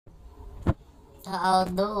I'll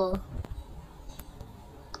do.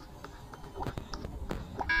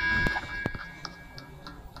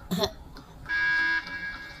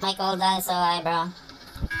 Michael done so eyebrow.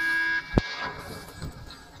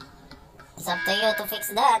 It's up to you to fix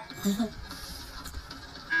that.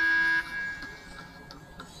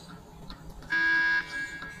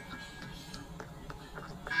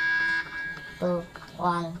 2,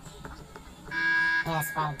 1.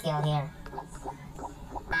 Yes, I'll kill here.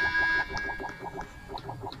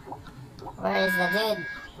 Where is the dude?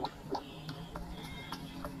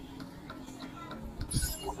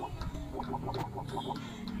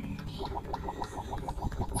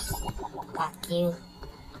 Fuck you.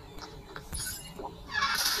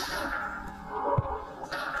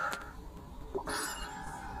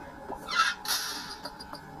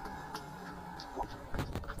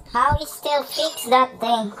 How he still fix that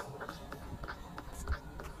thing?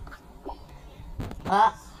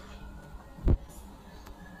 Oh.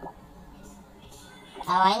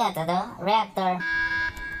 Oh, I know to do. Reactor.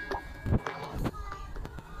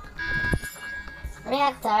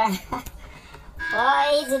 Reactor.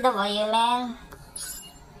 Why is it the volume, man?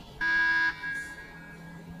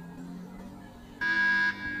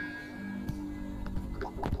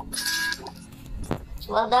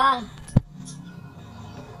 Well done.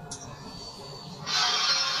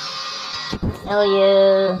 Oh,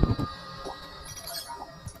 you.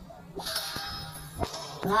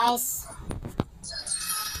 Nice.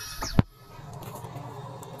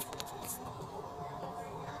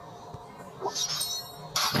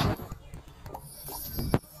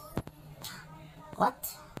 What?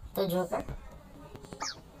 The Joker?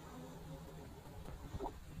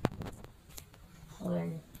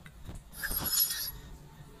 Weird.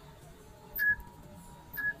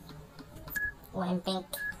 Oh, I'm pink.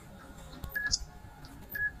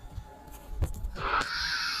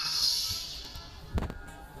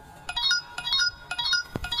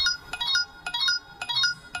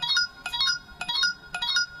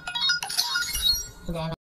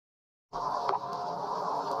 Damn it.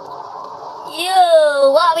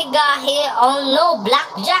 Yo, what we got here? Oh no,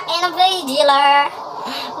 blackjack and a vigiler.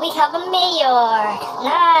 We have a mayor.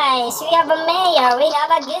 Nice. We have a mayor. We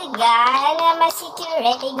have a good guy. And I'm a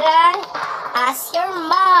security guard. Ask your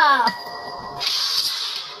mom.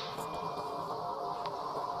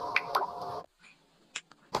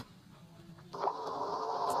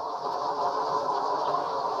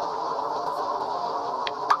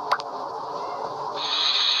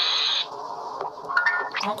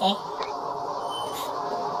 Okay.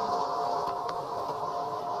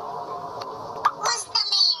 Who's the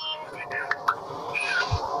mayor?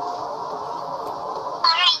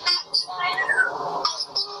 Alright, not sure. I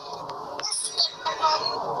think we'll skip the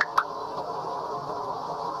vote.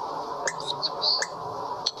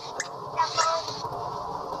 The vote.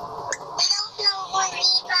 We don't know who the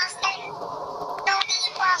imposter. No, the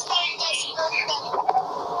imposter just voted.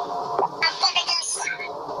 I'm gonna just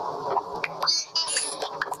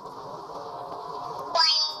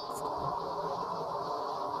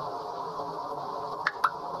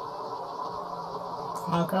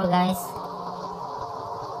Anchor, guys.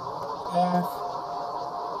 Yeah.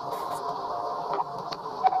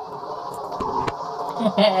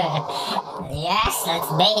 Yes,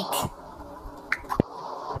 let's bait.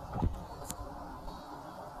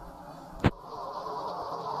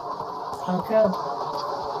 Anchor,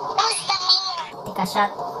 who's the mayor? take a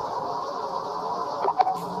shot.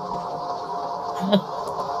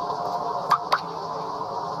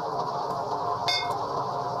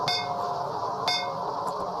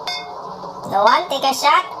 No one, take a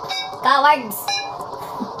shot. Cowards.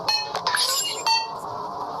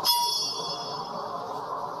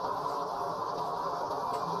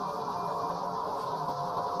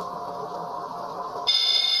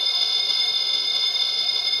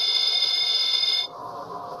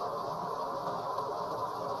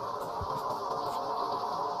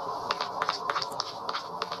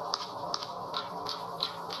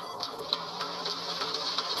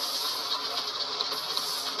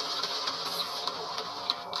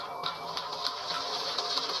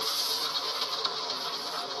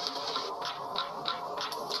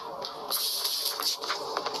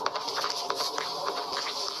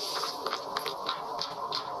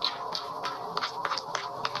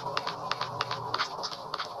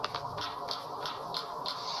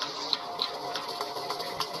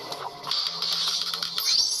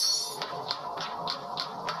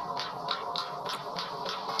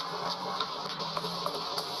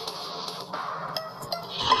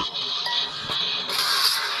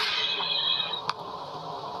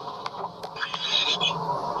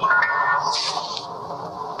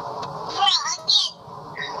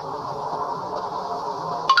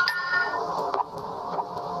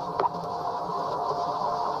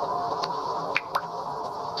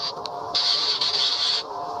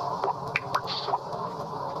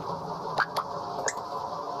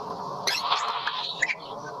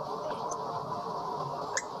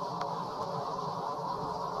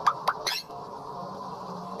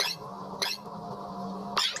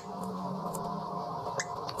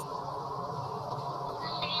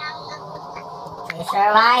 You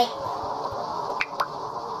sure, White?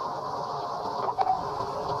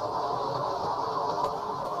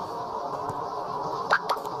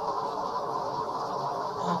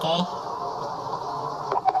 Okay.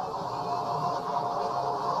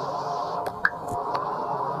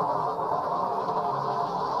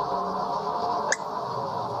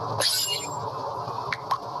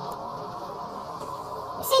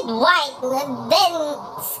 You said White, then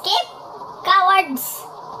skip? Cowards!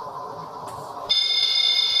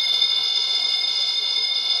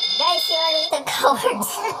 Guys, you are little cowards.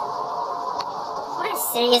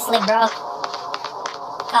 Seriously, bro.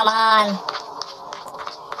 Come on.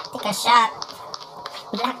 Take a shot.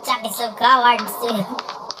 Blackjack is so cowards, too.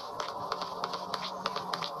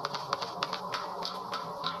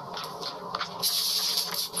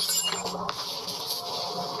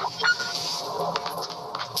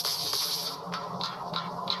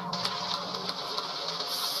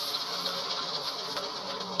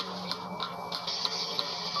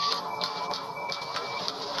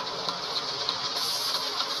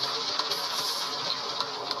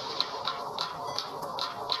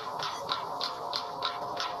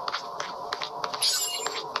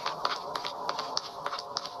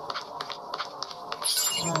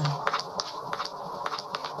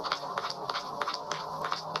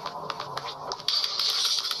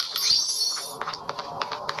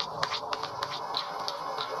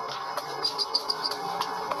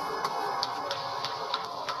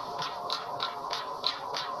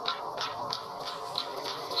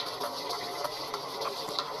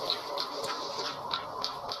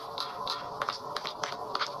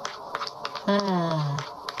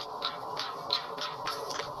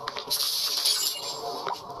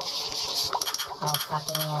 Oh,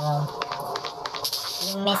 fucking yellow.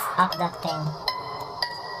 You messed up that thing.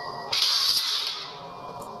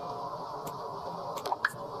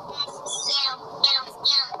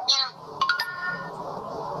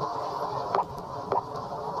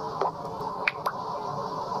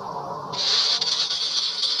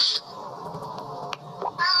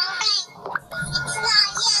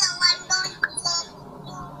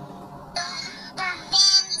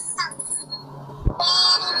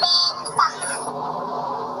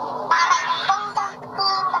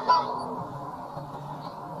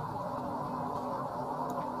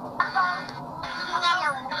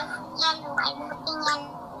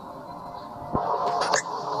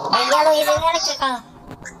 The yellow is electrical.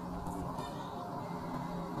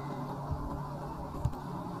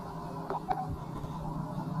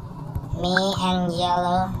 Me and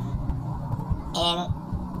yellow and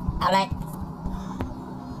alert.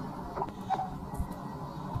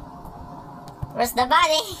 Where's the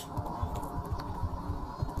body?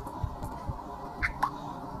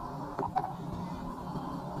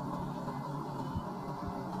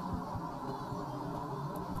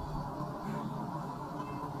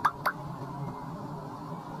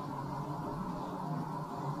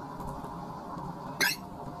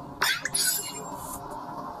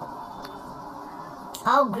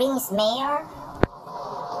 Oh, Green's mayor?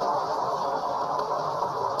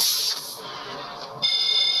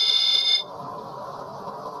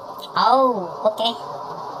 Oh, okay.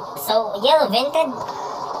 So, yellow vented?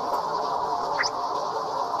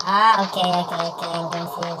 Ah, okay, I'm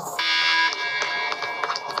confused.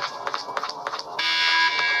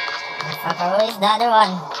 Fucker, who is the other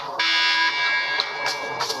one?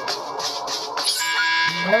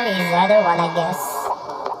 Blue is the other one, I guess.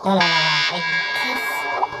 No. I guess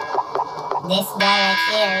this guy right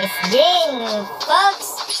here is green, folks!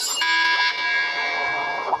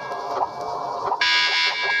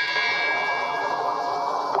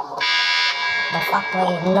 The fuck,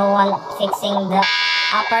 wait, no one fixing the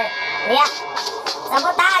upper... Yeah!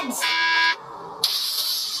 Sabotage!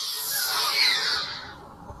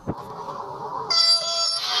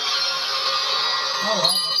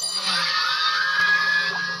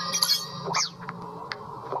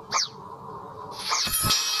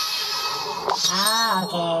 Ah,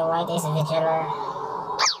 okay, white is vigilant.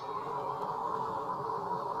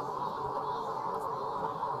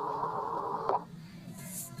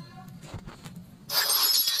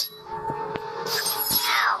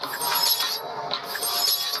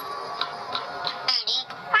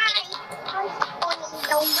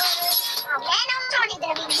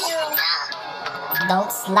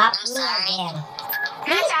 Don't slap me again.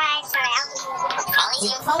 Sorry.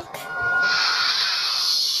 You punk.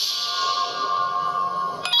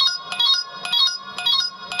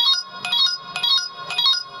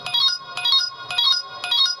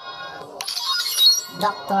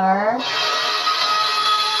 Doctor.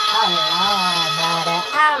 Oh no, brother.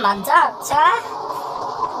 I'm a doctor.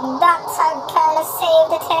 That's how gonna save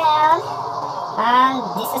the town. And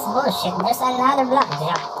this is bullshit. There's another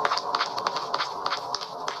blackjack.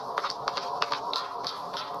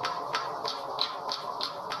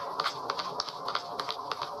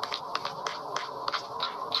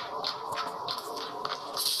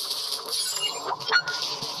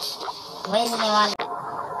 Where's anyone?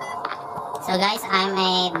 So guys, I'm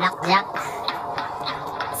a blackjack.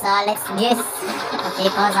 So let's guess.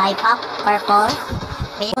 Because I popped purple.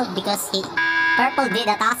 Because purple did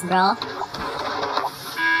a task, bro.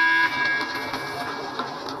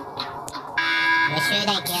 Where should I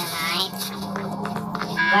kill, mate?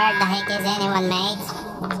 Where the heck is anyone, mate?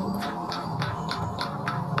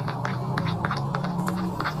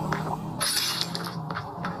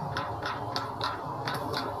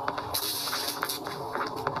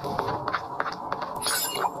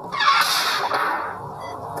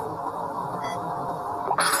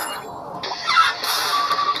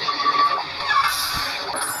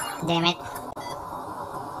 Damn it.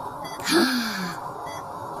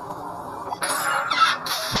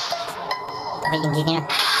 Wait, engineer.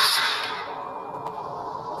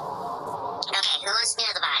 Okay, who's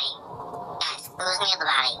near the body? Guys, who's near the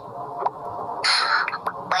body?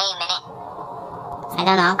 Wait a minute. I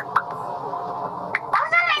don't know. I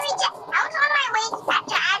was on my way to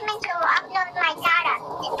admin to upload my data.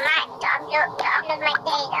 To upload my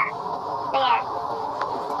data. There.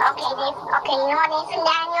 Okay, you know what, Nathan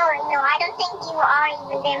Daniel? No, I don't think you are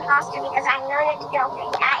even the imposter because I know you're the Joker.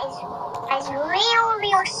 That is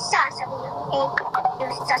real sus of you.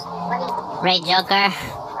 You're sus, buddy. Ray Joker.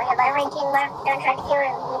 Oh yeah, but Ray King, don't try to kill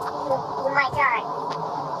him. You might die.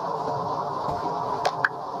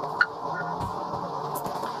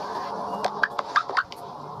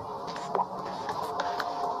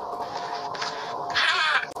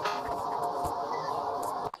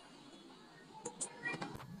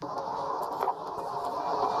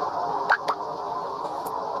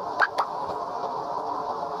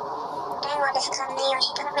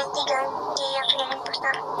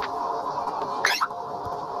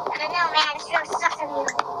 I don't know, man. It's real sus of you.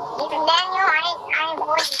 Even Daniel, I ain't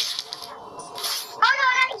voting. Oh no,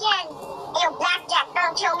 not again. Yo, Blackjack,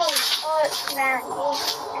 don't kill me. Oh, no.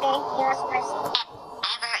 Okay, you was first.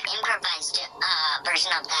 Ever improvised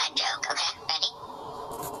version of that joke, okay? Ready?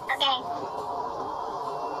 Okay.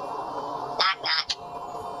 Knock, knock.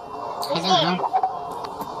 I don't know.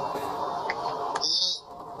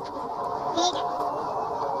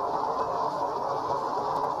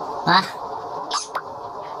 What?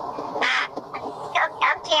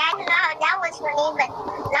 Okay, I don't know. That was funny, but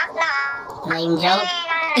knock, knock. Lame joke.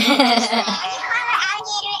 You call an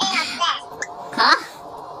alligator in a vest. Huh?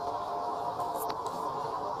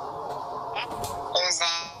 Who's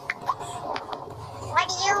that? What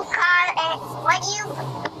do you call an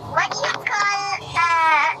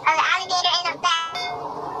alligator in a vest?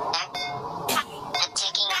 I'm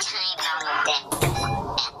taking time on that.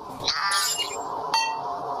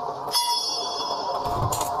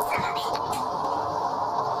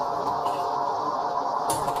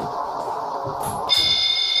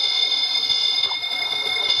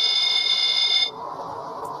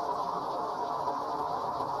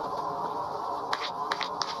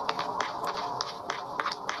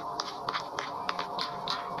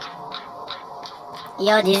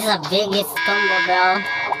 Yo, this is the biggest combo, bro.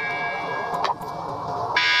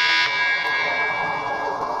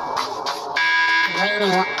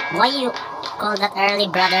 Why you call that early,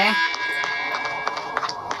 brother?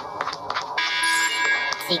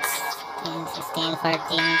 6, 10, 16, 14,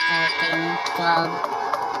 13, 12,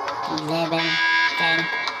 11, 10,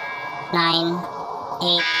 9,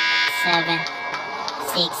 8, 7,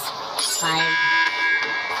 6, 5,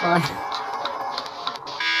 4.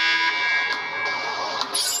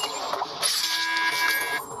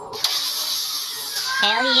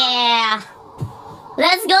 Hell yeah!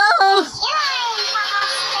 Let's go!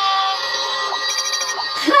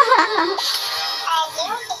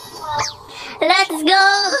 Let's go!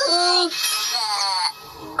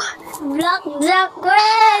 Blackjack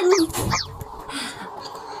win!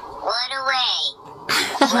 What a way.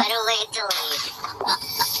 What a way to leave.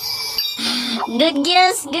 Good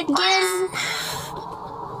guess, good guess.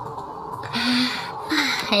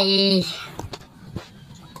 Hey.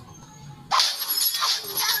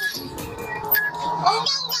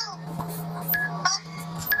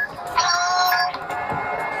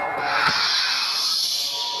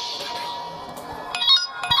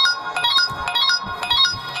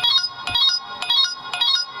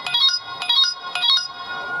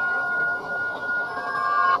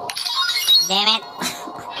 Damn it.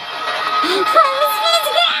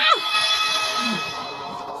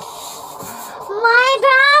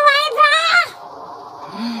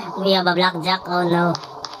 We have a blackjack. Oh no.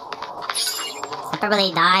 I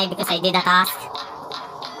probably die because I did a task.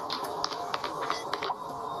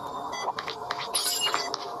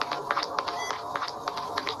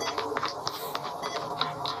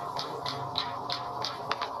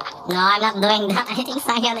 No, I'm not doing that. I think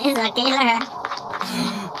Sion is a killer.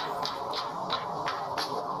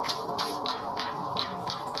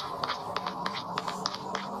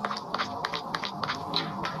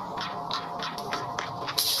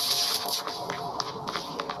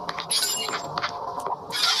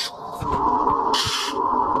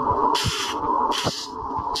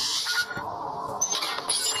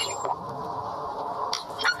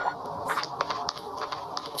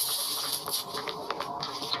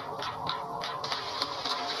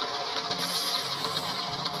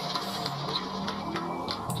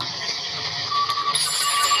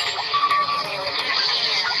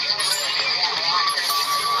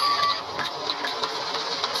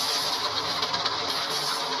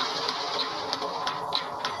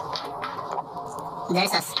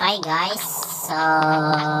 There's a spy, guys. So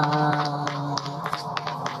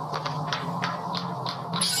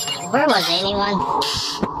where was anyone?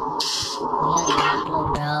 We have no clue,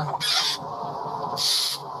 bro.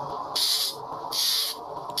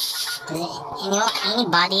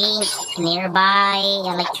 Anybody nearby?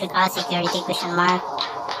 Yeah, like shoot out security question mark.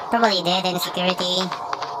 Probably dead in security.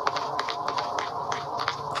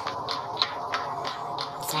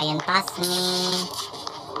 Cyan passed me.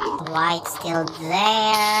 White still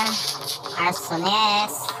there.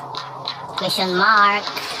 Arsonist. Question mark.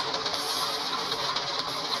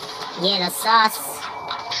 Yellow sauce.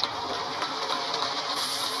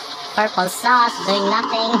 Purple sauce doing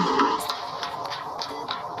nothing.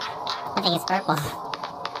 I think it's purple.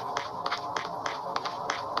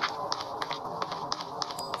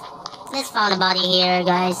 Let's found a body here,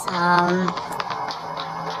 guys.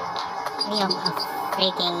 We have a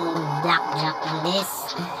freaking blackjack in this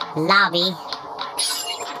lobby.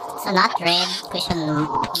 So not red, question mark.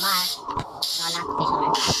 No, not question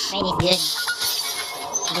mark. Red is good.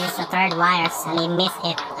 This is the third wires and he missed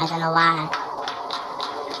it. I don't know why.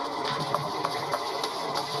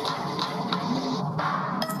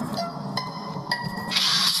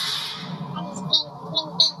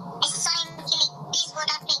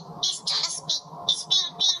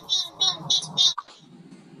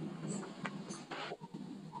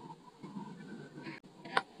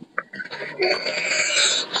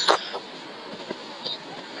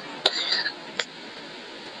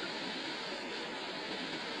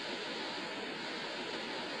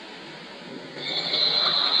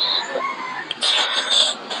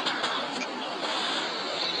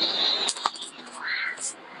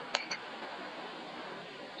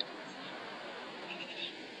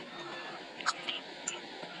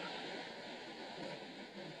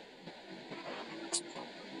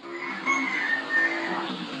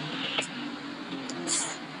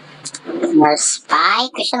 More spy?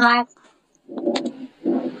 Question mark.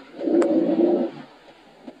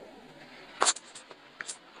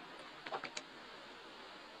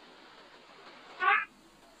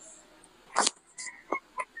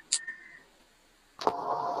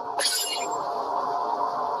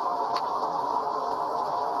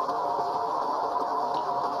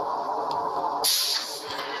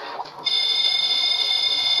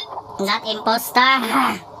 Not imposter.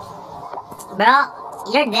 Bro,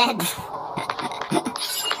 you're dead.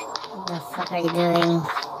 What the fuck are you doing?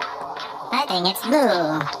 I think it's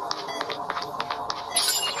blue.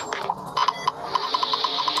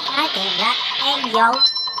 I think that egg yolk.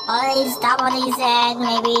 Is that what he said?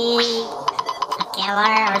 Maybe a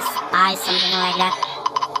killer or spy, something like that.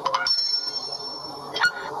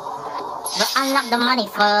 But unlock the money,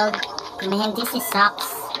 folks. Man, this is sucks.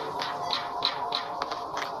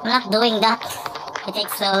 I'm not doing that. It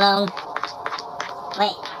takes so long.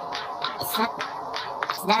 Wait,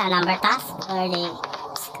 is that a number task or the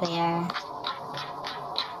square?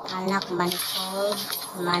 Unlock manifold,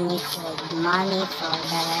 manifold,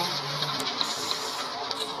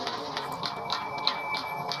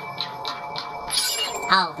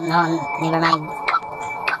 Oh, no, never mind.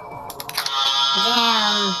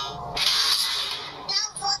 Damn.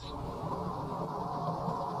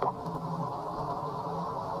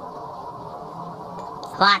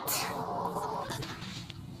 What?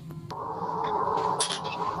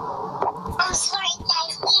 I'm sorry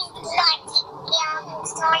guys, please do not I'm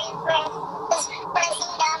sorry for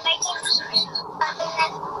pressing the emergency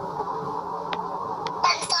button.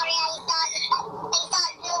 I'm sorry, I thought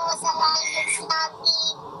blue was alive, it's not me.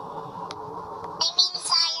 I mean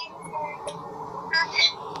cyan.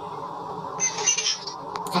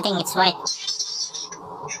 I think it's white.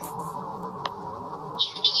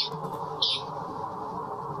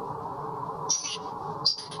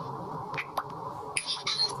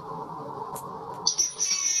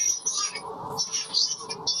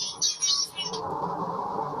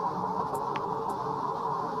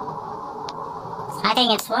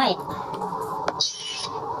 think it's white.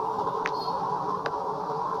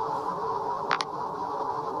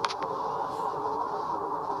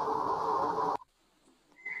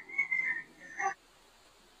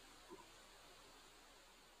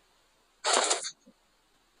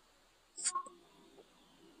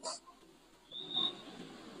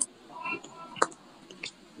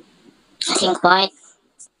 I think white.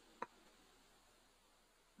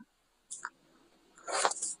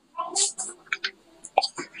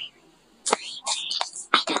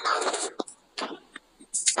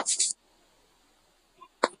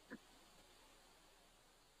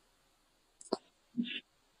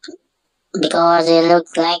 Because it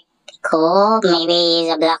looks like cool. Maybe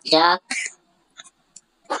he's a blackjack.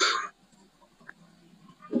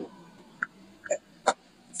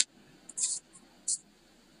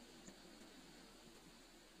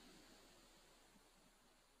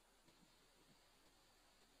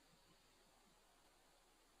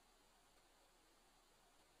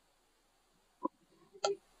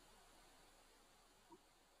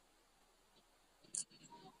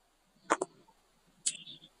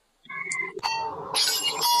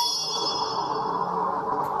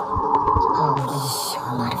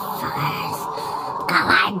 Holy motherfuckers.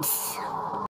 Cowards.